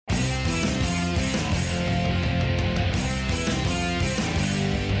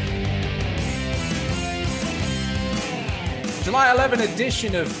July 11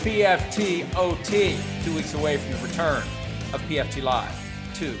 edition of PFT OT, 2 weeks away from the return of PFT Live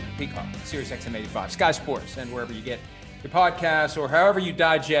to Peacock, Sirius XM 85, Sky Sports, and wherever you get your podcasts or however you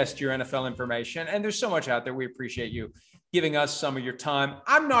digest your NFL information. And there's so much out there. We appreciate you giving us some of your time.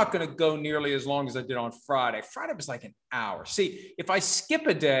 I'm not going to go nearly as long as I did on Friday. Friday was like an hour. See, if I skip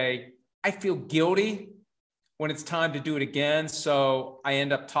a day, I feel guilty when it's time to do it again. So I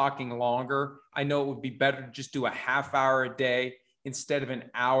end up talking longer. I know it would be better to just do a half hour a day instead of an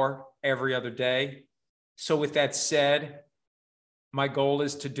hour every other day. So with that said, my goal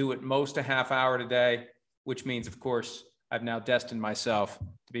is to do at most a half hour a day, which means, of course, I've now destined myself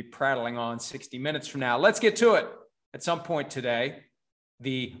to be prattling on 60 minutes from now. Let's get to it. At some point today,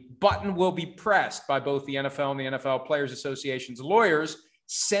 the button will be pressed by both the NFL and the NFL Players Association's lawyers,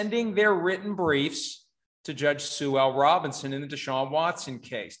 sending their written briefs to Judge Sue L. Robinson in the Deshaun Watson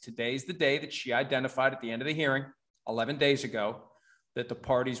case. Today's the day that she identified at the end of the hearing, 11 days ago, that the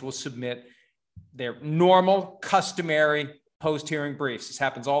parties will submit their normal, customary post-hearing briefs. This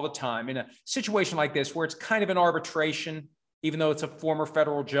happens all the time. In a situation like this, where it's kind of an arbitration, even though it's a former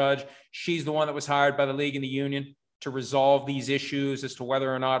federal judge, she's the one that was hired by the league and the union to resolve these issues as to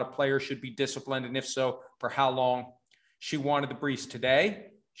whether or not a player should be disciplined, and if so, for how long. She wanted the briefs today.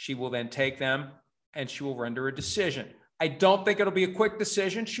 She will then take them and she will render a decision. I don't think it'll be a quick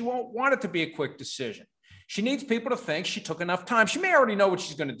decision. She won't want it to be a quick decision. She needs people to think she took enough time. She may already know what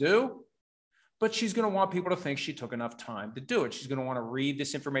she's going to do, but she's going to want people to think she took enough time to do it. She's going to want to read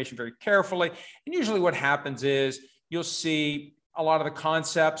this information very carefully. And usually what happens is you'll see a lot of the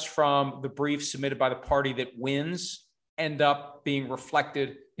concepts from the brief submitted by the party that wins end up being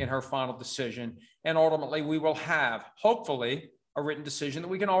reflected in her final decision. And ultimately, we will have, hopefully, a written decision that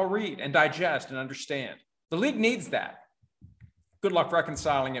we can all read and digest and understand. The league needs that. Good luck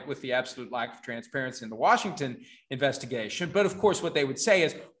reconciling it with the absolute lack of transparency in the Washington investigation. But of course, what they would say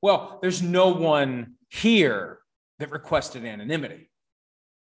is, well, there's no one here that requested anonymity.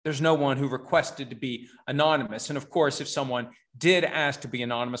 There's no one who requested to be anonymous. And of course, if someone did ask to be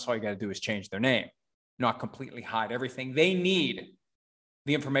anonymous, all you got to do is change their name, not completely hide everything. They need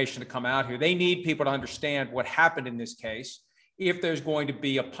the information to come out here. They need people to understand what happened in this case. If there's going to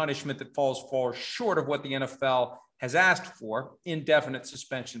be a punishment that falls far short of what the NFL has asked for, indefinite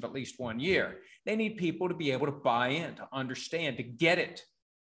suspension of at least 1 year, they need people to be able to buy in, to understand, to get it.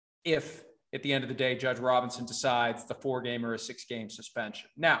 If at the end of the day, Judge Robinson decides the 4-game or a 6-game suspension.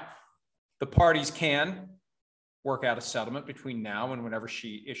 Now, the parties can work out a settlement between now and whenever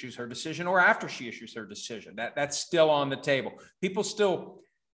she issues her decision, or after she issues her decision. That's still on the table. People still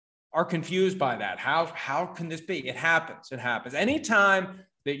are confused by that. How can this be? It happens. It happens. Anytime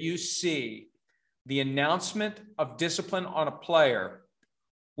that you see the announcement of discipline on a player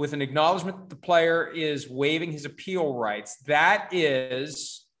with an acknowledgement that the player is waiving his appeal rights, that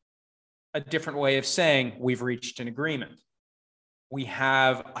is a different way of saying we've reached an agreement. We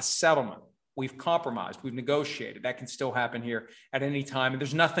have a settlement. We've compromised. We've negotiated. That can still happen here at any time. And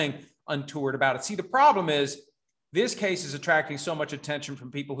there's nothing untoward about it. See, the problem is this case is attracting so much attention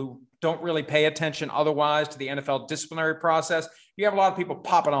from people who don't really pay attention otherwise to the NFL disciplinary process. You have a lot of people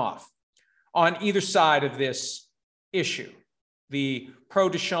popping off on either side of this issue, the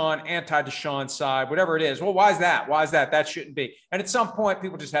pro-Deshaun, anti-Deshaun side, whatever it is. Well, why is that? Why is that? That shouldn't be. And at some point,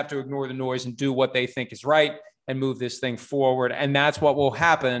 people just have to ignore the noise and do what they think is right and move this thing forward. And that's what will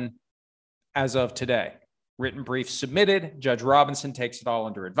happen as of today. Written brief submitted. Judge Robinson takes it all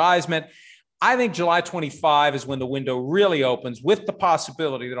under advisement. I think July 25 is when the window really opens, with the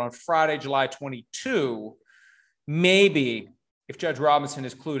possibility that on Friday, July 22, maybe if Judge Robinson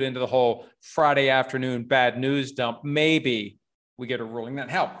is clued into the whole Friday afternoon bad news dump, maybe we get a ruling. That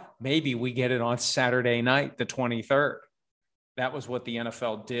hell, maybe we get it on Saturday night, the 23rd. That was what the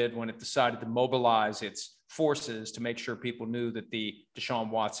NFL did when it decided to mobilize its forces to make sure people knew that the Deshaun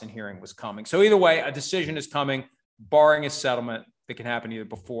Watson hearing was coming. So either way, a decision is coming, barring a settlement that can happen either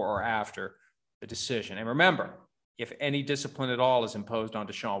before or after the decision. And remember, if any discipline at all is imposed on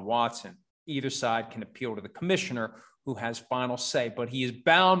Deshaun Watson, either side can appeal to the commissioner, who has final say, but he is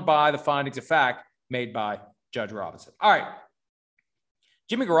bound by the findings of fact made by Judge Robinson. All right.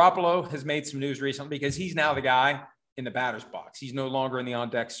 Jimmy Garoppolo has made some news recently because he's now the guy in the batter's box. He's no longer in the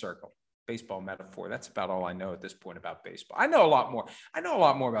on-deck circle. Baseball metaphor. That's about all I know at this point about baseball. I know a lot more. I know a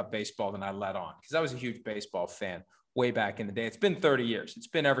lot more about baseball than I let on, because I was a huge baseball fan way back in the day. It's been 30 years. It's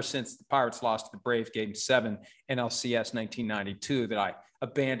been ever since the Pirates lost to the Braves Game 7 NLCS 1992 that I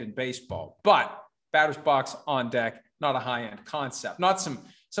abandoned baseball. But batter's box on deck, not a high-end concept, not some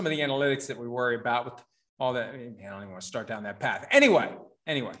of the analytics that we worry about with all that. I don't even want to start down that path. Anyway,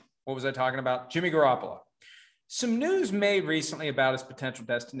 what was I talking about? Jimmy Garoppolo. some news made recently about his potential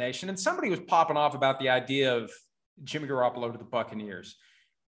destination, and somebody was popping off about the idea of Jimmy Garoppolo to the Buccaneers.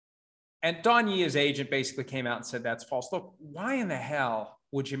 And Don Yee, his agent, basically came out and said that's false. Look, why in the hell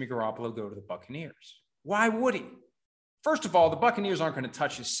would Jimmy Garoppolo go to the Buccaneers? Why would he? First of all, the Buccaneers aren't going to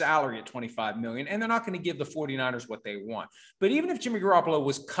touch his salary at $25 million, and they're not going to give the 49ers what they want. But even if Jimmy Garoppolo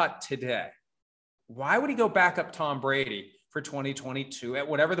was cut today, why would he go back up Tom Brady for 2022 at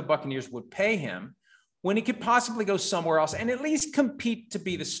whatever the Buccaneers would pay him when he could possibly go somewhere else and at least compete to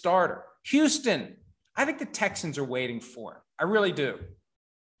be the starter? Houston, I think the Texans are waiting for him. I really do.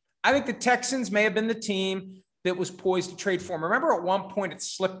 I think the Texans may have been the team that was poised to trade for him. Remember at one point it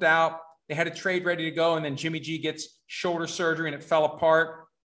slipped out. They had a trade ready to go, and then Jimmy G gets shoulder surgery and it fell apart.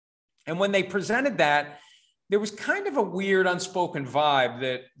 And when they presented that, there was kind of a weird unspoken vibe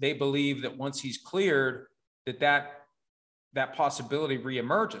that they believe that once he's cleared, that possibility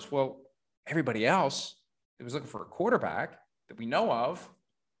reemerges. Well, everybody else that was looking for a quarterback that we know of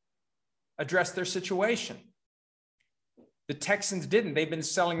addressed their situation. The Texans didn't. They've been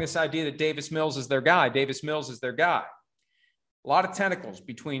selling this idea that Davis Mills is their guy. Davis Mills is their guy. A lot of tentacles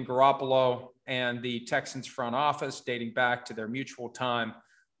between Garoppolo and the Texans front office dating back to their mutual time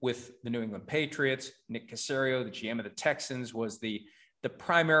with the New England Patriots. Nick Caserio, the GM of the Texans, was the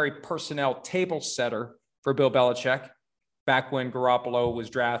primary personnel table setter for Bill Belichick back when Garoppolo was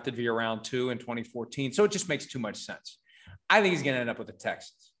drafted via round 2 in 2014. So it just makes too much sense. I think he's going to end up with the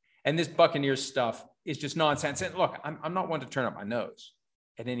Texans. And this Buccaneers stuff is just nonsense. And look, I'm not one to turn up my nose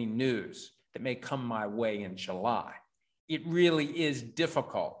at any news that may come my way in July. It really is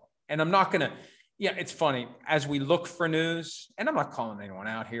difficult. And I'm not going to, it's funny, as we look for news, and I'm not calling anyone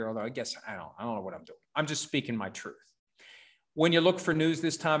out here, although I guess I don't know what I'm doing. I'm just speaking my truth. When you look for news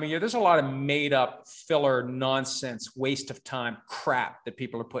this time of year, there's a lot of made up filler nonsense, waste of time crap that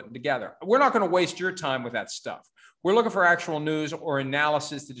people are putting together. We're not going to waste your time with that stuff. We're looking for actual news or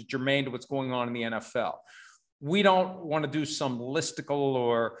analysis that is germane to what's going on in the NFL. We don't want to do some listicle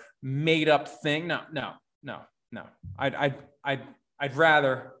or made up thing. No. I'd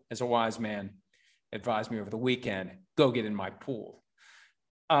rather, as a wise man advised me over the weekend, go get in my pool.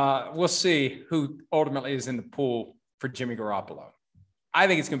 We'll see who ultimately is in the pool for Jimmy Garoppolo. I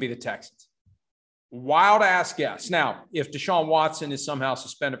think it's going to be the Texans. Wild ass guess. Now, if Deshaun Watson is somehow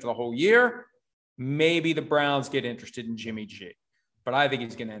suspended for the whole year, maybe the Browns get interested in Jimmy G. But I think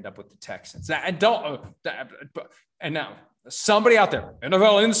he's going to end up with the Texans. And now, somebody out there,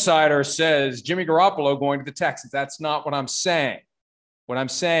 NFL Insider says Jimmy Garoppolo going to the Texans. That's not what I'm saying. What I'm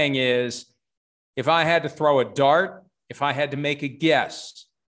saying is, if I had to throw a dart, if I had to make a guess,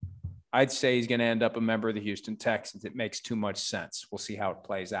 I'd say he's going to end up a member of the Houston Texans. It makes too much sense. We'll see how it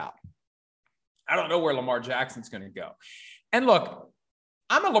plays out. I don't know where Lamar Jackson's going to go. And look,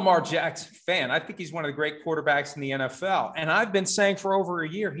 I'm a Lamar Jackson fan. I think he's one of the great quarterbacks in the NFL. And I've been saying for over a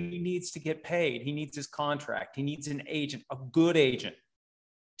year, he needs to get paid. He needs his contract. He needs an agent, a good agent,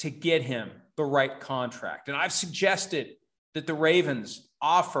 to get him the right contract. And I've suggested that the Ravens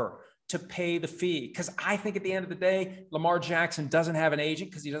offer to pay the fee, because I think at the end of the day, Lamar Jackson doesn't have an agent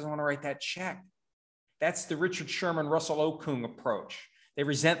because he doesn't want to write that check. That's the Richard Sherman, Russell Okung approach. They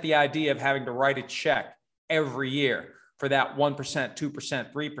resent the idea of having to write a check every year for that 1%,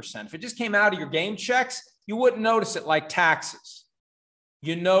 2%, 3%. If it just came out of your game checks, you wouldn't notice it like taxes.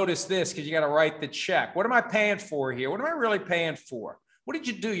 You notice this because you got to write the check. What am I paying for here? What am I really paying for? What did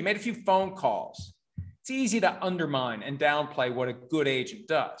you do? You made a few phone calls. It's easy to undermine and downplay what a good agent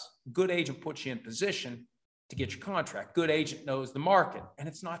does. A good agent puts you in position to get your contract. Good agent knows the market, and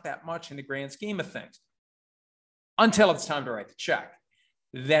it's not that much in the grand scheme of things until it's time to write the check.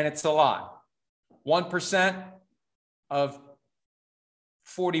 Then it's a lot. 1% of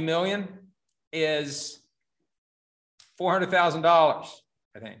 40 million is $400,000,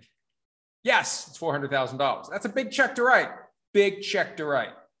 I think. Yes, it's $400,000. That's a big check to write. Big check to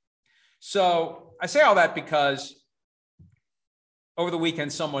write. So I say all that because over the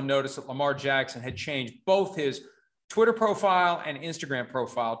weekend, someone noticed that Lamar Jackson had changed both his Twitter profile and Instagram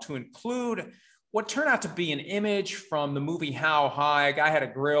profile to include what turned out to be an image from the movie How High. A guy had a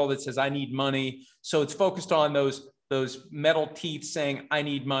grill that says, "I need money." So it's focused on those metal teeth saying, "I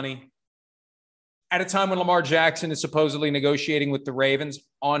need money." At a time when Lamar Jackson is supposedly negotiating with the Ravens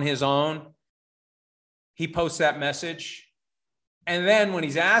on his own, he posts that message. And then when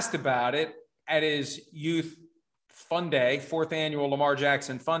he's asked about it at his youth fun day, 4th annual Lamar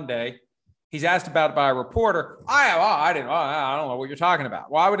Jackson fun day, he's asked about it by a reporter. I don't know what you're talking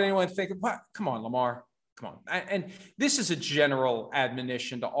about. Why would anyone think, what? Come on, Lamar, come on. And this is a general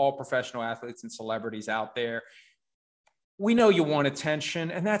admonition to all professional athletes and celebrities out there. We know you want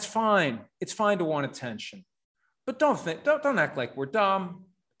attention, and that's fine. It's fine to want attention. But don't act like we're dumb.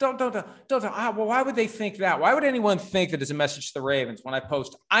 Don't. Well, why would they think that? Why would anyone think that it's a message to the Ravens when I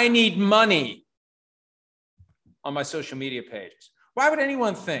post, I need money on my social media pages? Why would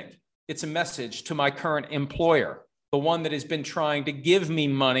anyone think it's a message to my current employer, the one that has been trying to give me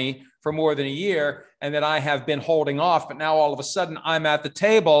money for more than a year and that I have been holding off, but now all of a sudden I'm at the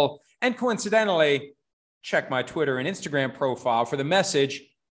table and coincidentally check my Twitter and Instagram profile for the message,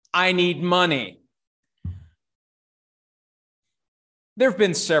 I need money. There have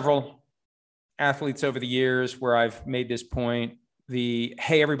been several athletes over the years where I've made this point. Hey,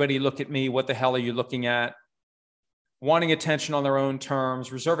 everybody, look at me. What the hell are you looking at? Wanting attention on their own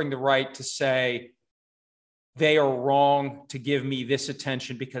terms, reserving the right to say they are wrong to give me this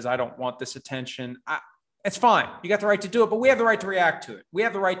attention because I don't want this attention. It's fine. You got the right to do it, but we have the right to react to it. We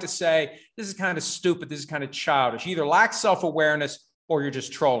have the right to say, this is kind of stupid. This is kind of childish. You either lack self-awareness or you're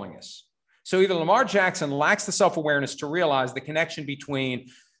just trolling us. So either Lamar Jackson lacks the self-awareness to realize the connection between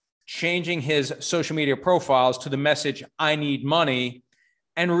changing his social media profiles to the message, I need money,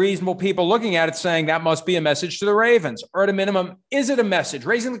 and reasonable people looking at it saying that must be a message to the Ravens, or at a minimum, is it a message?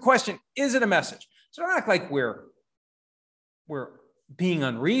 Raising the question, is it a message? So don't act like we're being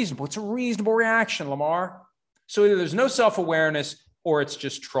unreasonable. It's a reasonable reaction, Lamar. So either there's no self-awareness or it's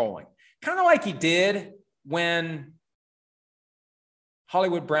just trolling. Kind of like he did when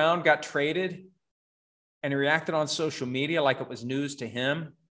Hollywood Brown got traded and he reacted on social media like it was news to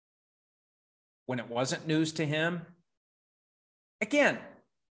him when it wasn't news to him. Again,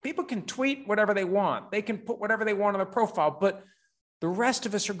 people can tweet whatever they want. They can put whatever they want on their profile, but the rest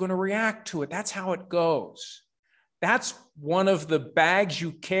of us are going to react to it. That's how it goes. That's one of the bags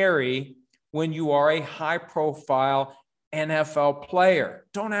you carry when you are a high-profile NFL player.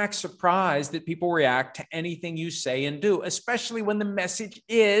 Don't act surprised that people react to anything you say and do, especially when the message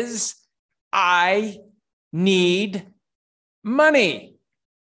is, I need money.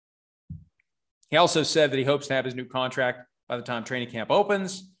 He also said that he hopes to have his new contract by the time training camp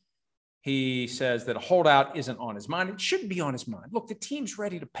opens. He says that a holdout isn't on his mind. It shouldn't be on his mind. Look, the team's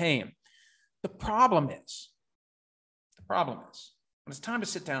ready to pay him. The problem is when it's time to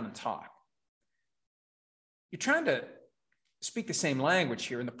sit down and talk, you're trying to speak the same language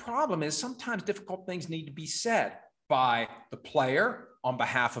here. And the problem is sometimes difficult things need to be said by the player on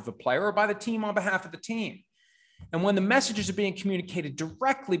behalf of the player or by the team on behalf of the team. And when the messages are being communicated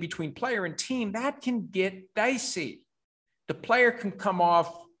directly between player and team, that can get dicey. The player can come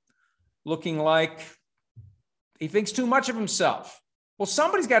off looking like he thinks too much of himself. Well,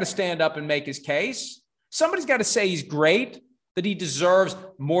 somebody's got to stand up and make his case. Somebody's got to say he's great, that he deserves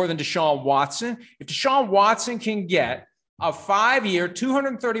more than Deshaun Watson. If Deshaun Watson can get a 5-year,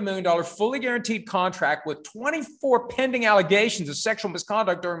 $230 million fully guaranteed contract with 24 pending allegations of sexual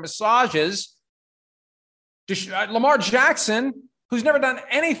misconduct during massages, Lamar Jackson, who's never done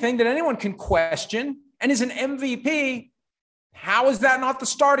anything that anyone can question and is an MVP, how is that not the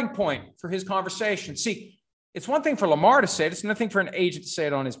starting point for his conversation? See, it's one thing for Lamar to say it. It's another thing for an agent to say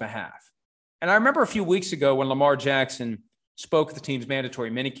it on his behalf. And I remember a few weeks ago when Lamar Jackson spoke at the team's mandatory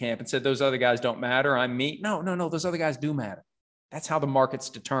minicamp and said, those other guys don't matter. I'm me. No, those other guys do matter. That's how the market's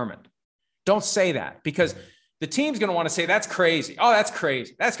determined. Don't say that because the team's going to want to say, that's crazy. Oh, that's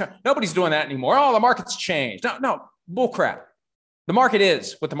crazy. Nobody's doing that anymore. Oh, the market's changed. No, bullcrap. The market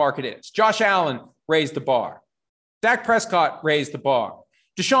is what the market is. Josh Allen raised the bar. Dak Prescott raised the bar.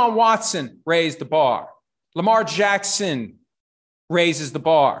 Deshaun Watson raised the bar. Lamar Jackson raises the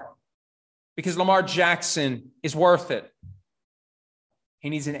bar because Lamar Jackson is worth it.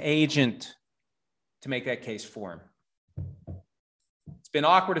 He needs an agent to make that case for him. It's been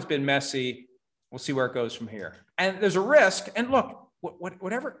awkward. It's been messy. We'll see where it goes from here. And there's a risk. And look,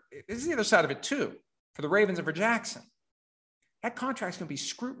 whatever, this is the other side of it too, for the Ravens and for Jackson. That contract's going to be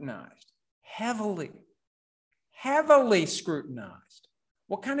scrutinized heavily scrutinized.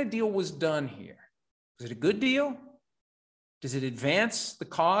 What kind of deal was done here? Was it a good deal? Does it advance the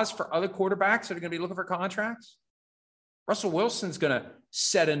cause for other quarterbacks that are going to be looking for contracts? Russell Wilson's going to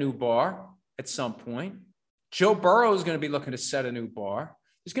set a new bar at some point. Joe Burrow is going to be looking to set a new bar.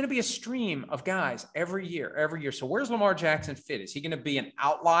 There's going to be a stream of guys every year. So where's Lamar Jackson fit? Is he going to be an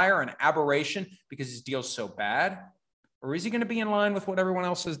outlier, an aberration because his deal's so bad? Or is he going to be in line with what everyone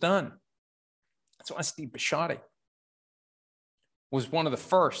else has done? That's why Steve Bisciotti was one of the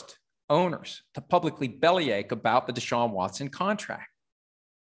first owners to publicly bellyache about the Deshaun Watson contract.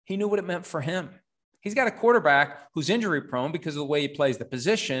 He knew what it meant for him. He's got a quarterback who's injury prone because of the way he plays the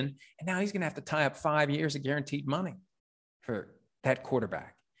position, and now he's going to have to tie up 5 years of guaranteed money for that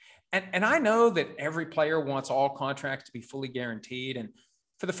quarterback. And I know that every player wants all contracts to be fully guaranteed, and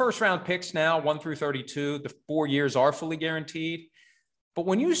For the first round picks now, 1 through 32, the 4 years are fully guaranteed. But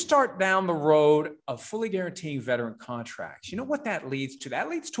when you start down the road of fully guaranteeing veteran contracts, you know what that leads to? That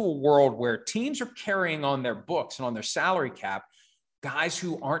leads to a world where teams are carrying on their books and on their salary cap guys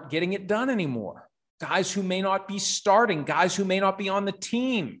who aren't getting it done anymore, guys who may not be starting, guys who may not be on the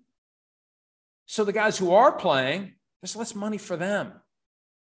team. So the guys who are playing, there's less money for them.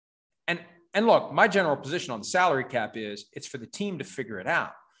 And look, my general position on the salary cap is it's for the team to figure it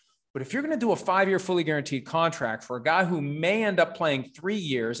out. But if you're going to do a 5-year fully guaranteed contract for a guy who may end up playing 3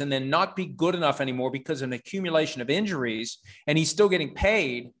 years and then not be good enough anymore because of an accumulation of injuries, and he's still getting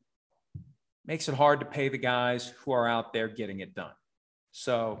paid, makes it hard to pay the guys who are out there getting it done.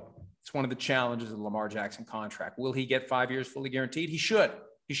 So it's one of the challenges of the Lamar Jackson contract. Will he get 5 years fully guaranteed? He should.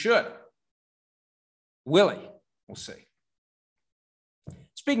 He should. Will he? We'll see.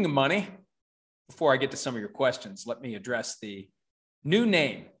 Speaking of money, before I get to some of your questions, let me address the new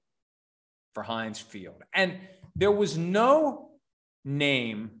name for Heinz Field. And there was no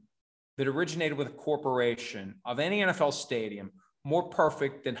name that originated with a corporation of any NFL stadium more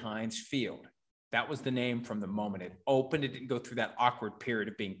perfect than Heinz Field. That was the name from the moment it opened. It didn't go through that awkward period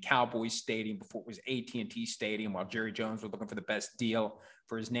of being Cowboys Stadium before it was AT&T Stadium while Jerry Jones was looking for the best deal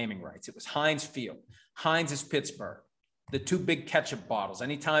for his naming rights. It was Heinz Field. Heinz is Pittsburgh. The 2 big ketchup bottles.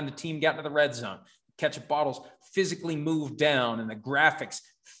 Anytime the team got into the red zone, ketchup bottles physically move down and the graphics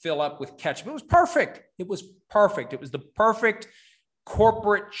fill up with ketchup. It was perfect. It was perfect. It was the perfect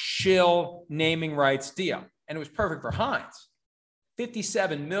corporate shill naming rights deal. And it was perfect for Heinz.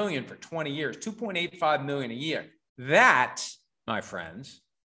 $57 million for 20 years, $2.85 million a year. That, my friends,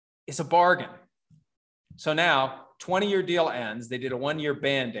 is a bargain. So now, 20-year deal ends. They did a 1-year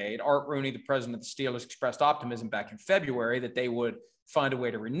Band-Aid. Art Rooney, the president of the Steelers, expressed optimism back in February that they would find a way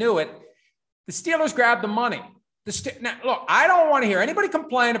to renew it. The Steelers grabbed the money. Now, look, I don't want to hear anybody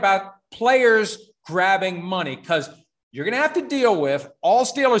complain about players grabbing money because you're going to have to deal with all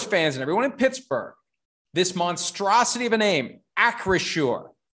Steelers fans and everyone in Pittsburgh this monstrosity of a name, Acrisure.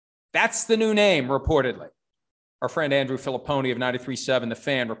 That's the new name, reportedly. Our friend Andrew Filipponi of 93.7 The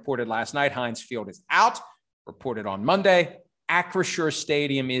Fan reported last night Heinz Field is out. Reported on Monday, Acrisure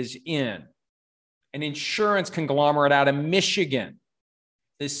Stadium is in. An insurance conglomerate out of Michigan.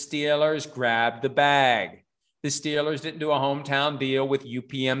 The Steelers grabbed the bag. The Steelers didn't do a hometown deal with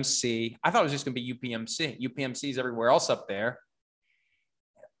UPMC. I thought it was just going to be UPMC. UPMC is everywhere else up there.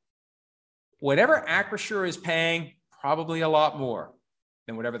 Whatever Acrisure is paying, probably a lot more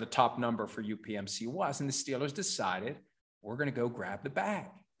than whatever the top number for UPMC was. And the Steelers decided, we're going to go grab the bag.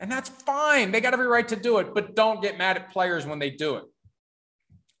 And that's fine. They got every right to do it, but don't get mad at players when they do it.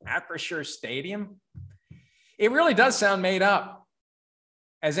 Acrisure Stadium, it really does sound made up.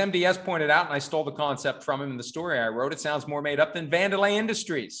 As MDS pointed out, and I stole the concept from him in the story I wrote, it sounds more made up than Vandelay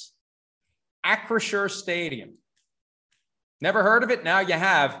Industries. Acrisure Stadium. Never heard of it? Now you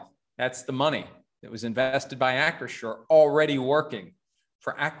have. That's the money that was invested by Acrisure already working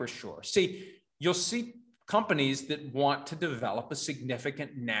for Acrisure. See, you'll see companies that want to develop a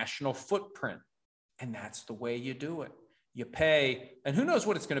significant national footprint. And that's the way you do it. You pay, and who knows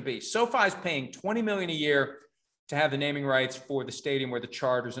what it's going to be. SoFi is paying $20 million a year to have the naming rights for the stadium where the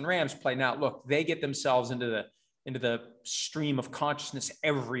Chargers and Rams play. Now, look, they get themselves into the stream of consciousness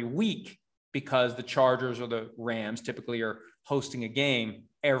every week because the Chargers or the Rams typically are hosting a game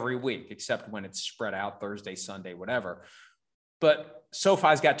every week, except when it's spread out Thursday, Sunday, whatever. But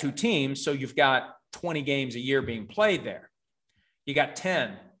SoFi's got 2 teams, so you've got 20 games a year being played there. You got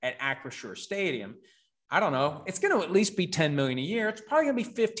 10 at Acrisure Stadium. I don't know. It's going to at least be 10 million a year. It's probably going to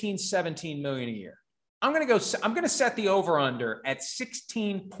be 15, 17 million a year. I'm going to set the over under at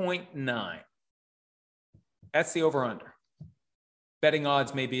 16.9. That's the over under. Betting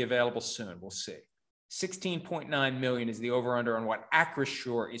odds may be available soon. We'll see. 16.9 million is the over under on what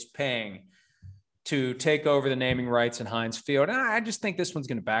Acrisure is paying to take over the naming rights in Heinz Field. And I just think this one's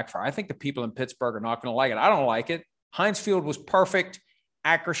going to backfire. I think the people in Pittsburgh are not going to like it. I don't like it. Heinz Field was perfect.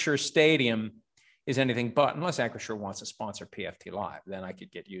 Acrisure Stadium is anything but, unless Acrisure wants to sponsor PFT Live. Then I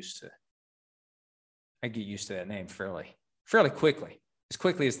could get used to that name fairly quickly. As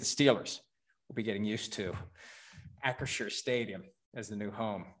quickly as the Steelers will be getting used to Acrisure Stadium as the new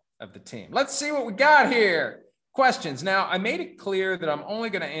home of the team. Let's see what we got here. Questions. Now, I made it clear that I'm only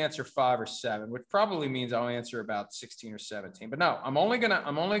going to answer 5 or 7, which probably means I'll answer about 16 or 17. But no, I'm only going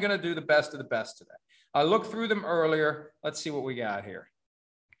to do the best of the best today. I looked through them earlier. Let's see what we got here.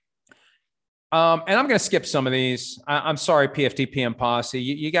 And I'm going to skip some of these. I'm sorry, PFT PM Posse.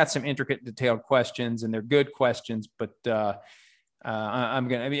 You got some intricate, detailed questions, and they're good questions, but I'm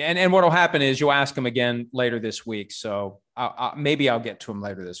going to, and what will happen is you'll ask him again later this week. So maybe I'll get to him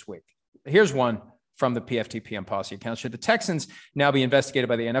later this week. Here's one from the PFTPM policy account. Should the Texans now be investigated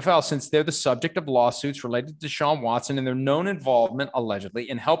by the NFL since they're the subject of lawsuits related to Deshaun Watson and their known involvement, allegedly,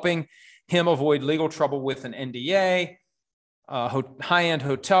 in helping him avoid legal trouble with an NDA, high-end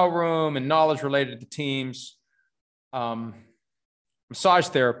hotel room, and knowledge related to teams, massage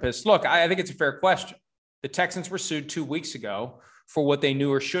therapists? Look, I think it's a fair question. The Texans were sued 2 weeks ago for what they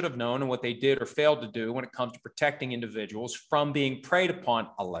knew or should have known and what they did or failed to do when it comes to protecting individuals from being preyed upon,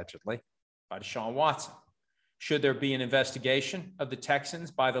 allegedly, by Deshaun Watson. Should there be an investigation of the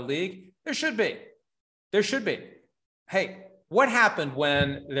Texans by the league? There should be. There should be. Hey, what happened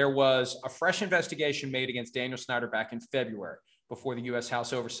when there was a fresh investigation made against Daniel Snyder back in February before the U.S.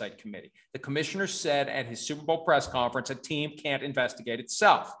 House Oversight Committee? The commissioner said at his Super Bowl press conference, a team can't investigate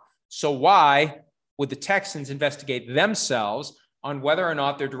itself. So why would the Texans investigate themselves on whether or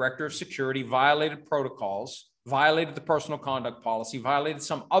not their director of security violated protocols, violated the personal conduct policy, violated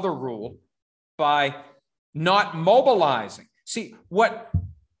some other rule by not mobilizing? See, what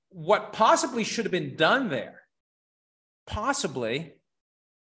possibly should have been done there, possibly,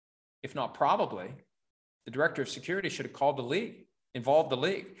 if not probably, the director of security should have called the league, involved the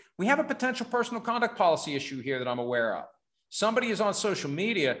league. We have a potential personal conduct policy issue here that I'm aware of. Somebody is on social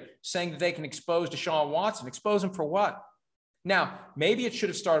media saying that they can expose Deshaun Watson. Expose him for what? Now, maybe it should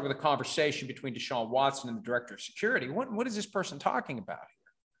have started with a conversation between Deshaun Watson and the director of security. What is this person talking about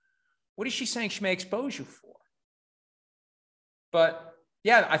here? What is she saying she may expose you for? But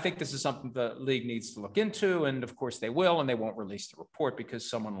yeah, I think this is something the league needs to look into. And of course they will, and they won't release the report because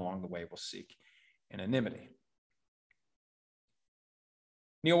someone along the way will seek anonymity.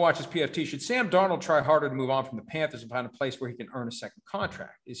 Neil watches PFT. Should Sam Darnold try harder to move on from the Panthers and find a place where he can earn a second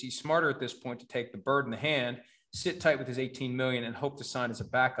contract? Is he smarter at this point to take the bird in the hand, sit tight with his $18 million, and hope to sign as a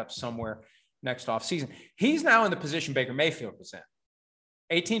backup somewhere next offseason? He's now in the position Baker Mayfield was in.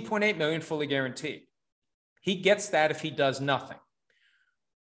 $18.8 million fully guaranteed. He gets that if he does nothing.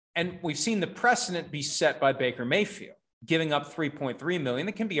 And we've seen the precedent be set by Baker Mayfield, giving up $3.3 million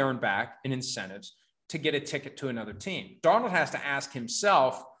that can be earned back in incentives to get a ticket to another team. Darnold has to ask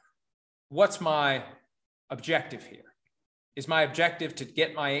himself, what's my objective here? Is my objective to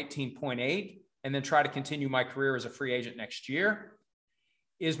get my 18.8 and then try to continue my career as a free agent next year?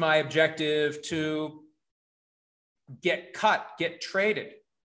 Is my objective to get cut, get traded,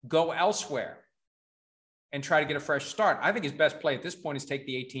 go elsewhere, and try to get a fresh start? I think his best play at this point is take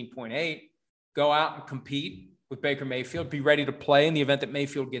the 18.8, go out and compete with Baker Mayfield, be ready to play in the event that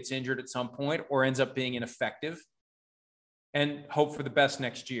Mayfield gets injured at some point or ends up being ineffective, and hope for the best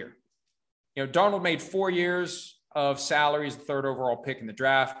next year. You know, Darnold made 4 years of salary as the third overall pick in the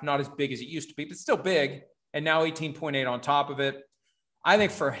draft. Not as big as it used to be, but still big. And now 18.8 on top of it. I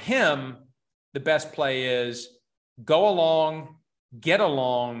think for him, the best play is go along, get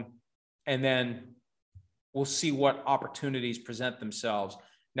along, and then we'll see what opportunities present themselves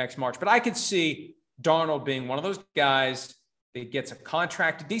next March. But I could see Darnold being one of those guys that gets a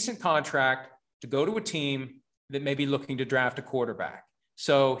contract, a decent contract, to go to a team that may be looking to draft a quarterback.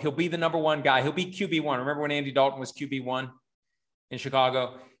 So he'll be the number one guy. He'll be QB1. Remember when Andy Dalton was QB1 in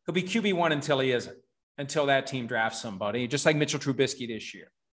Chicago? He'll be QB1 until he isn't, until that team drafts somebody, just like Mitchell Trubisky this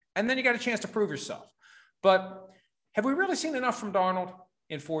year. And then you got a chance to prove yourself. But have we really seen enough from Darnold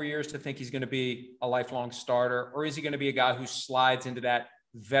in 4 years to think he's going to be a lifelong starter? Or is he going to be a guy who slides into that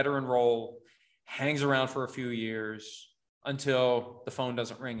veteran role, hangs around for a few years until the phone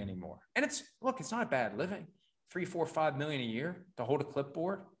doesn't ring anymore? And it's not a bad living. 3, 4, 5 million a year to hold a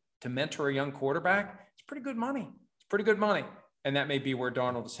clipboard, to mentor a young quarterback. It's pretty good money. It's pretty good money. And that may be where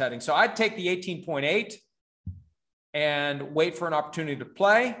Darnold is heading. So I'd take the 18.8 and wait for an opportunity to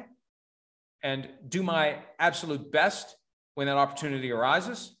play and do my absolute best when that opportunity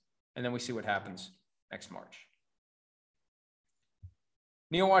arises. And then we see what happens next March.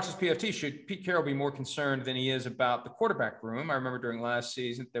 Neil watches PFT. Should Pete Carroll be more concerned than he is about the quarterback room? I remember during last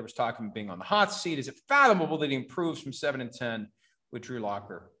season, there was talk of being on the hot seat. Is it fathomable that he improves from 7-10 with Drew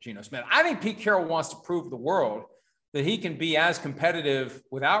Lock or Geno Smith? I think Pete Carroll wants to prove to the world that he can be as competitive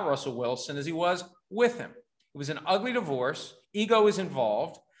without Russell Wilson as he was with him. It was an ugly divorce. Ego is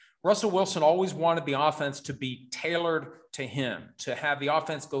involved. Russell Wilson always wanted the offense to be tailored to him, to have the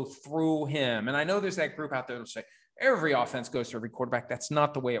offense go through him. And I know there's that group out there that'll say, every offense goes to every quarterback. That's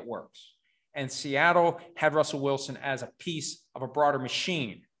not the way it works. And Seattle had Russell Wilson as a piece of a broader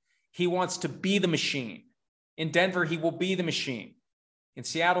machine. He wants to be the machine. In Denver, he will be the machine. In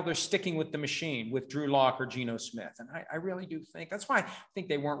Seattle, they're sticking with the machine with Drew Lock or Geno Smith. And I really do think that's why I think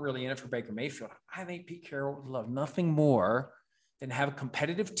they weren't really in it for Baker Mayfield. I think Pete Carroll would love nothing more than have a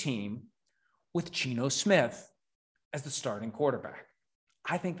competitive team with Geno Smith as the starting quarterback.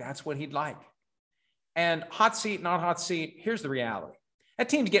 I think that's what he'd like. And hot seat, not hot seat, here's the reality. That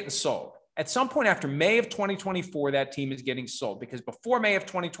team's getting sold. At some point after May of 2024, that team is getting sold, because before May of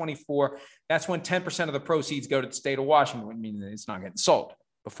 2024, that's when 10% of the proceeds go to the state of Washington, which means it's not getting sold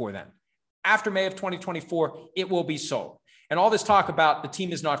before then. After May of 2024, it will be sold. And all this talk about the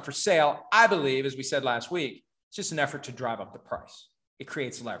team is not for sale, I believe, as we said last week, it's just an effort to drive up the price. It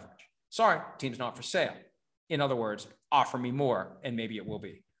creates leverage. Sorry, team's not for sale. In other words, offer me more, and maybe it will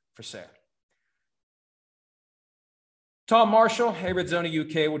be for sale. Tom Marshall, hey, Redzona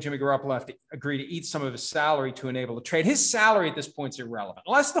UK, will Jimmy Garoppolo have to agree to eat some of his salary to enable the trade? His salary at this point is irrelevant.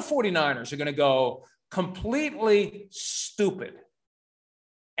 Unless the 49ers are going to go completely stupid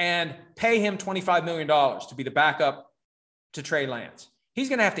and pay him $25 million to be the backup to Trey Lance, he's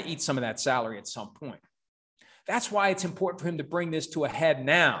going to have to eat some of that salary at some point. That's why it's important for him to bring this to a head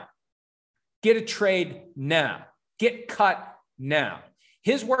now. Get a trade now. Get cut now.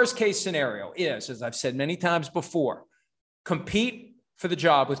 His worst case scenario is, as I've said many times before, compete for the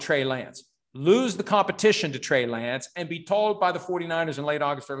job with Trey Lance, lose the competition to Trey Lance, and be told by the 49ers in late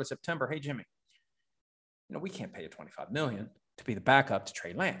August, early September, hey, Jimmy, we can't pay you $25 million to be the backup to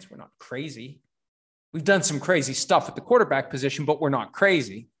Trey Lance. We're not crazy. We've done some crazy stuff at the quarterback position, but we're not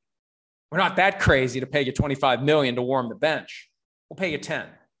crazy. We're not that crazy to pay you $25 million to warm the bench. We'll pay you 10.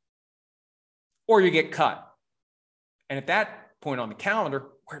 Or you get cut. And at that point on the calendar,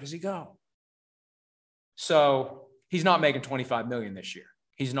 where does he go? So he's not making $25 million this year.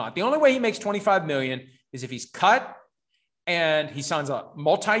 He's not. The only way he makes $25 million is if he's cut and he signs a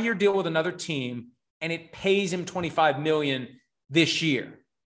multi-year deal with another team and it pays him $25 million this year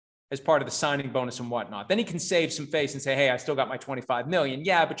as part of the signing bonus and whatnot. Then he can save some face and say, hey, I still got my $25 million.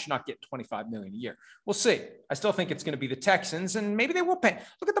 Yeah, but you're not getting $25 million a year. We'll see. I still think it's going to be the Texans, and maybe they will pay.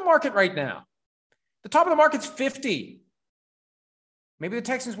 Look at the market right now. The top of the market's 50. Maybe the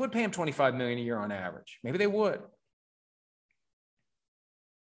Texans would pay him $25 million a year on average. Maybe they would.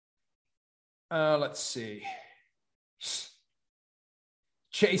 Let's see.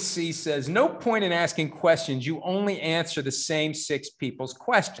 JC says, no point in asking questions. You only answer the same 6 people's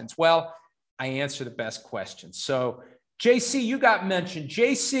questions. Well, I answer the best questions. So, JC, you got mentioned.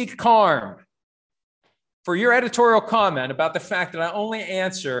 JC Carm, for your editorial comment about the fact that I only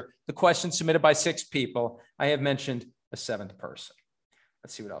answer the questions submitted by 6 people, I have mentioned a 7th person.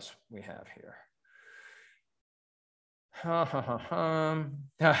 Let's see what else we have here.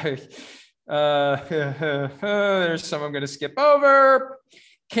 There's some I'm going to skip over.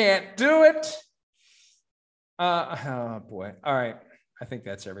 Can't do it. Oh, boy. All right. I think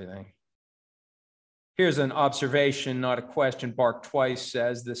that's everything. Here's an observation, not a question. Bark Twice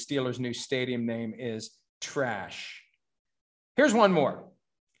says the Steelers' new stadium name is trash. Here's one more.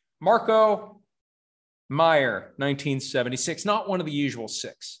 Marco Meyer, 1976, not one of the usual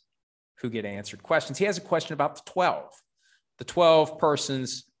 6 who get answered questions. He has a question about the 12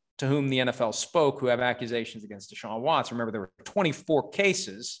 persons to whom the NFL spoke who have accusations against Deshaun Watson. Remember, there were 24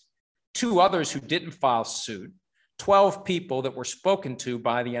 cases, 2 others who didn't file suit, 12 people that were spoken to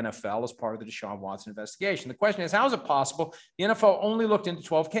by the NFL as part of the Deshaun Watson investigation. The question is, how is it possible the NFL only looked into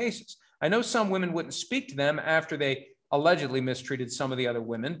 12 cases? I know some women wouldn't speak to them after they allegedly mistreated some of the other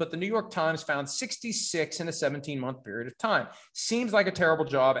women, but the New York Times found 66 in a 17-month period of time. Seems like a terrible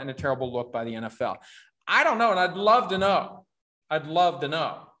job and a terrible look by the NFL. I don't know, and I'd love to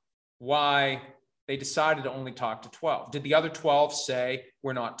know. Why they decided to only talk to 12. Did the other 12 say,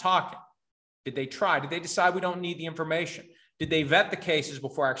 we're not talking? Did they try? Did they decide we don't need the information? Did they vet the cases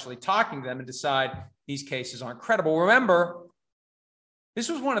before actually talking to them and decide these cases aren't credible? Remember, this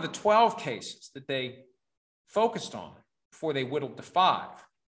was one of the 12 cases that they focused on before they whittled to 5.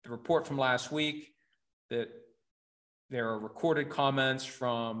 The report from last week that there are recorded comments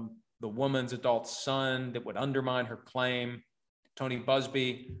from the woman's adult son that would undermine her claim. Tony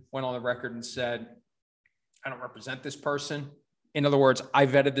Busby went on the record and said, I don't represent this person. In other words, I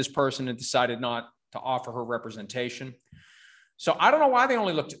vetted this person and decided not to offer her representation. So I don't know why they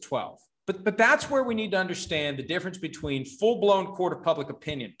only looked at 12. But that's where we need to understand the difference between full-blown court of public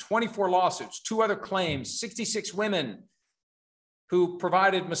opinion, 24 lawsuits, 2 other claims, 66 women who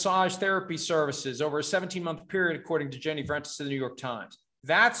provided massage therapy services over a 17-month period, according to Jenny Vrentas of the New York Times.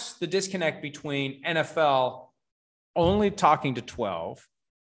 That's the disconnect between NFL only talking to 12,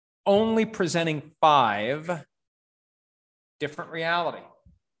 only presenting 5, different reality.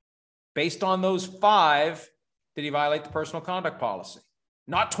 Based on those 5, did he violate the personal conduct policy?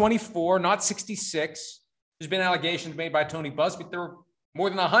 Not 24, not 66. There's been allegations made by Tony Busby. There were more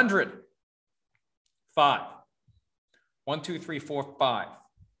than 100. 5. 1, 2, 3, 4, 5.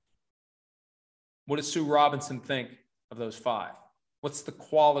 What does Sue Robinson think of those 5? What's the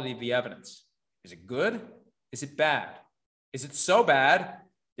quality of the evidence? Is it good? Is it bad? Is it so bad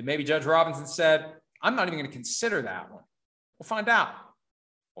that maybe Judge Robinson said, I'm not even going to consider that one? We'll find out.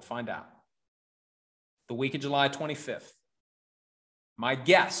 We'll find out. The week of July 25th. My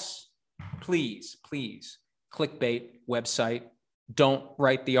guess, please, clickbait website, don't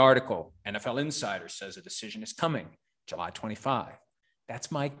write the article. NFL Insider says a decision is coming July 25.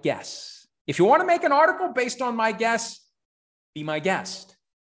 That's my guess. If you want to make an article based on my guess, be my guest.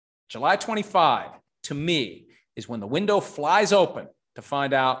 July 25, to me, is when the window flies open to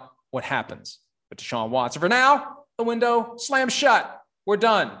find out what happens with Deshaun Watson. For now, the window slams shut. We're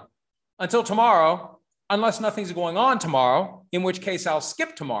done. Until tomorrow, unless nothing's going on tomorrow, in which case I'll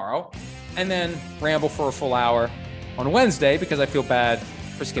skip tomorrow and then ramble for a full hour on Wednesday because I feel bad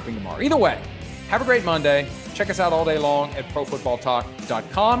for skipping tomorrow. Either way, have a great Monday. Check us out all day long at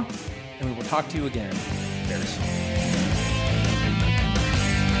profootballtalk.com, and we will talk to you again very soon.